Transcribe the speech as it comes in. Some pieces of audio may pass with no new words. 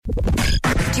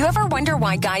you ever wonder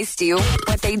why guys do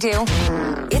what they do?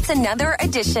 It's another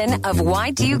edition of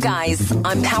Why Do You Guys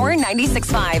on Power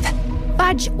 96.5.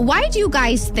 Fudge, why do you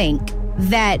guys think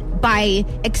that by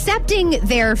accepting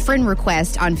their friend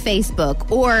request on Facebook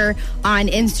or on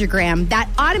Instagram, that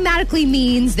automatically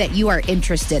means that you are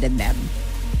interested in them?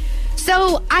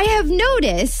 So I have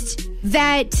noticed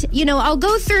that, I'll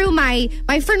go through my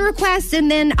friend requests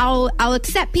and then I'll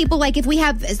accept people, like if we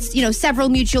have, several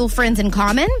mutual friends in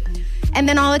common, and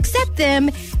then I'll accept them.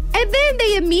 And then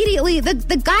they immediately,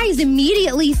 the guys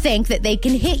immediately think that they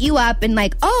can hit you up and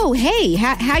like, oh, hey,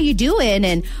 how you doing?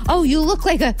 And, oh, you look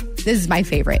like this is my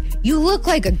favorite. You look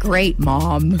like a great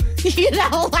mom.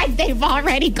 Like they've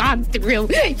already gone through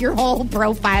your whole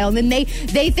profile. And then they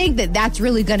think that that's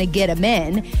really going to get them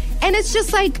in. And it's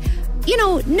just like,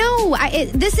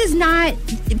 this is not,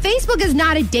 Facebook is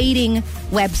not a dating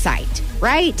website,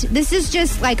 right? This is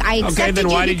just like I accepted. Okay, then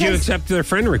why did you accept their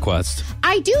friend request?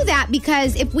 I do that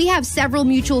because if we have several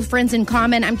mutual friends in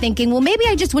common, I'm thinking, well, maybe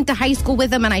I just went to high school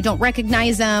with them and I don't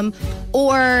recognize them.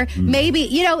 Or maybe,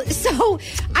 so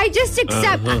I just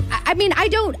accept.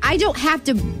 I don't have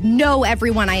to know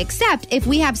everyone I accept if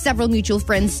we have several mutual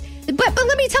friends. But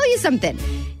let me tell you something.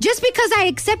 Just because I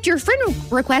accept your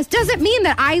friend request doesn't mean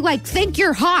that I think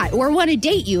you're hot or want to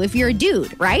date you if you're a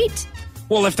dude, right?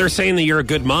 Well, if they're saying that you're a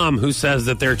good mom, who says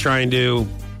that they're trying to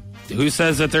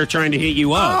hit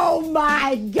you up? Oh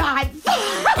my God.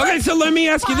 Okay, so let me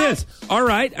ask you this. All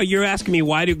right, you're asking me,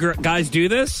 why do guys do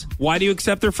this? Why do you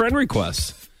accept their friend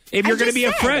requests? If you're going to be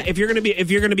a friend, if you're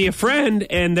going to be a friend,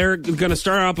 and they're going to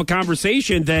start up a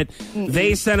conversation that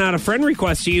they sent out a friend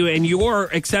request to you, and you're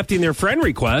accepting their friend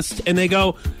request, and they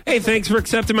go, "Hey, thanks for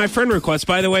accepting my friend request.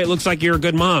 By the way, it looks like you're a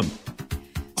good mom."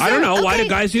 I don't know. Okay. Why do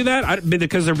guys do that?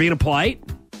 Because they're being polite.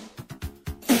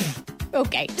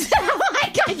 Okay. Oh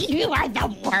my God, you are the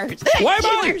worst. Why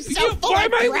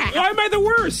am I the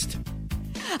worst?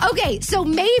 Okay, so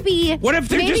maybe. What if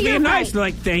they're just being nice? Right. They're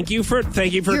like, thank you for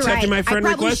accepting my friend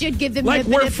request. I probably should give them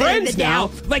we're friends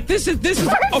now. Like this is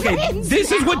okay.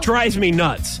 This is what drives me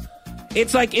nuts.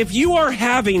 It's like if you are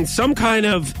having some kind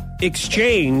of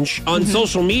exchange on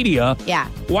social media,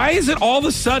 why is it all of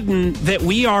a sudden that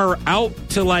we are out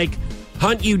to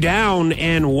hunt you down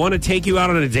and want to take you out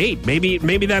on a date?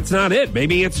 Maybe that's not it.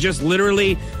 Maybe it's just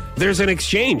literally there's an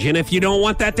exchange, and if you don't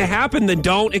want that to happen, then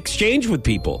don't exchange with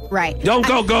people. Right. Don't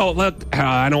go. Look,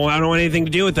 I don't want anything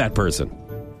to do with that person.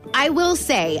 I will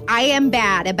say I am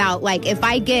bad about if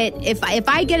I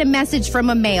get a message from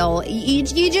a male, you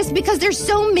just because there's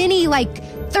so many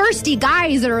thirsty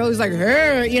guys that are always like,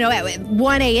 hey, at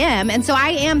 1 a.m. And so I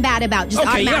am bad about just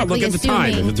automatically look at the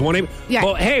time. If it's 1 a.m. Yeah.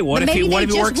 Well, hey, what if he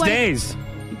works days?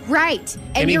 Right.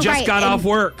 And he just got off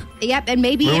work. Yep. And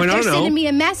maybe if they're sending me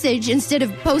a message instead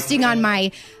of posting on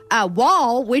my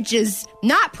wall, which is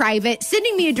not private,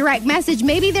 sending me a direct message,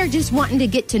 maybe they're just wanting to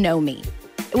get to know me.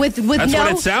 That's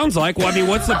what it sounds like. Well,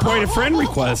 what's the point of friend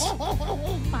requests?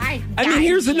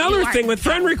 Here's another thing with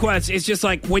friend requests. It's just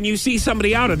when you see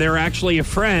somebody out and they're actually a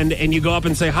friend and you go up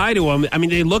and say hi to them,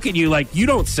 they look at you like, you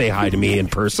don't say hi to me in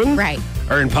person. Right.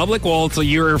 Or in public. Well, so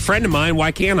you're a friend of mine.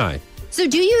 Why can't I? So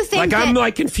do you think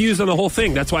I'm confused on the whole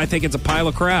thing. That's why I think it's a pile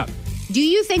of crap. Do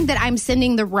you think that I'm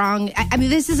sending the wrong...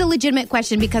 this is a legitimate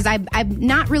question because I've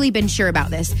not really been sure about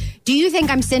this. Do you think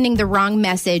I'm sending the wrong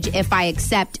message if I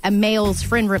accept a male's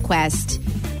friend request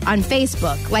on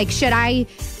Facebook? should I...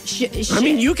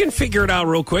 you can figure it out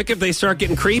real quick if they start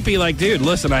getting creepy. Dude,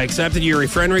 listen, I accepted your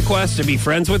friend request to be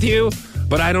friends with you,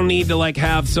 but I don't need to,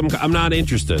 have some... I'm not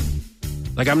interested.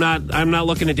 I'm not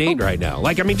looking to date right now.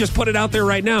 Just put it out there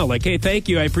right now. Hey, thank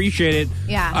you. I appreciate it.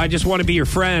 Yeah. I just want to be your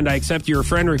friend. I accept your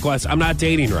friend request. I'm not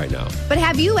dating right now. But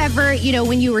have you ever,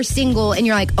 when you were single and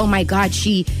you're like, oh my God,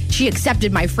 she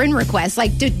accepted my friend request.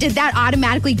 Did that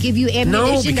automatically give you ammunition?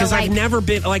 No, because I've never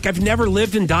been, I've never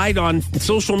lived and died on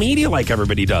social media like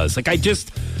everybody does.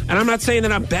 And I'm not saying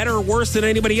that I'm better or worse than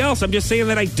anybody else. I'm just saying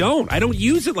that I don't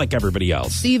use it like everybody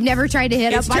else. So you've never tried to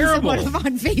hit up on someone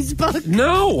on Facebook?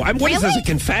 No. What is this, a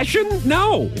confession?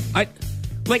 No.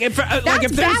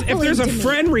 If there's a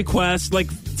friend request,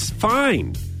 it's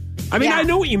fine. I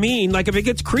know what you mean. If it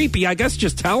gets creepy, I guess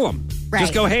just tell them. Right.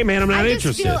 Just go, hey, man, I'm not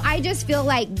interested. I just feel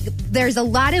like there's a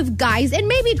lot of guys, and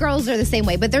maybe girls are the same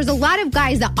way, but there's a lot of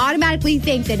guys that automatically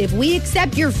think that if we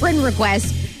accept your friend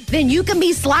request, then you can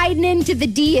be sliding into the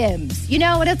DMs,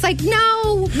 And it's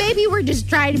no, maybe we're just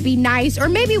trying to be nice, or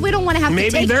maybe we don't want to have to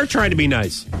Maybe they're trying to be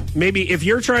nice. Maybe if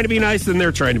you're trying to be nice, then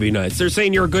they're trying to be nice. They're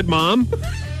saying you're a good mom?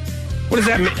 What does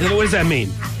that mean? What does that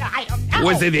mean? I don't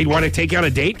know. They want to take you on a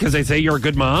date because they say you're a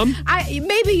good mom?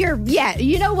 Maybe you're,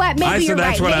 you know what? Maybe you're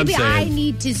right. Maybe I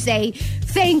need to say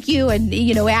thank you and,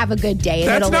 have a good day. And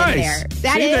That's it'll nice. end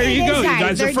there. See, there you go. Nice. You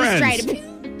guys are friends.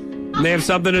 And they have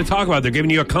something to talk about. They're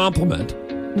giving you a compliment.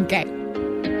 Okay.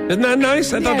 Isn't that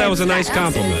nice? I thought that was a nice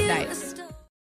compliment. Nice.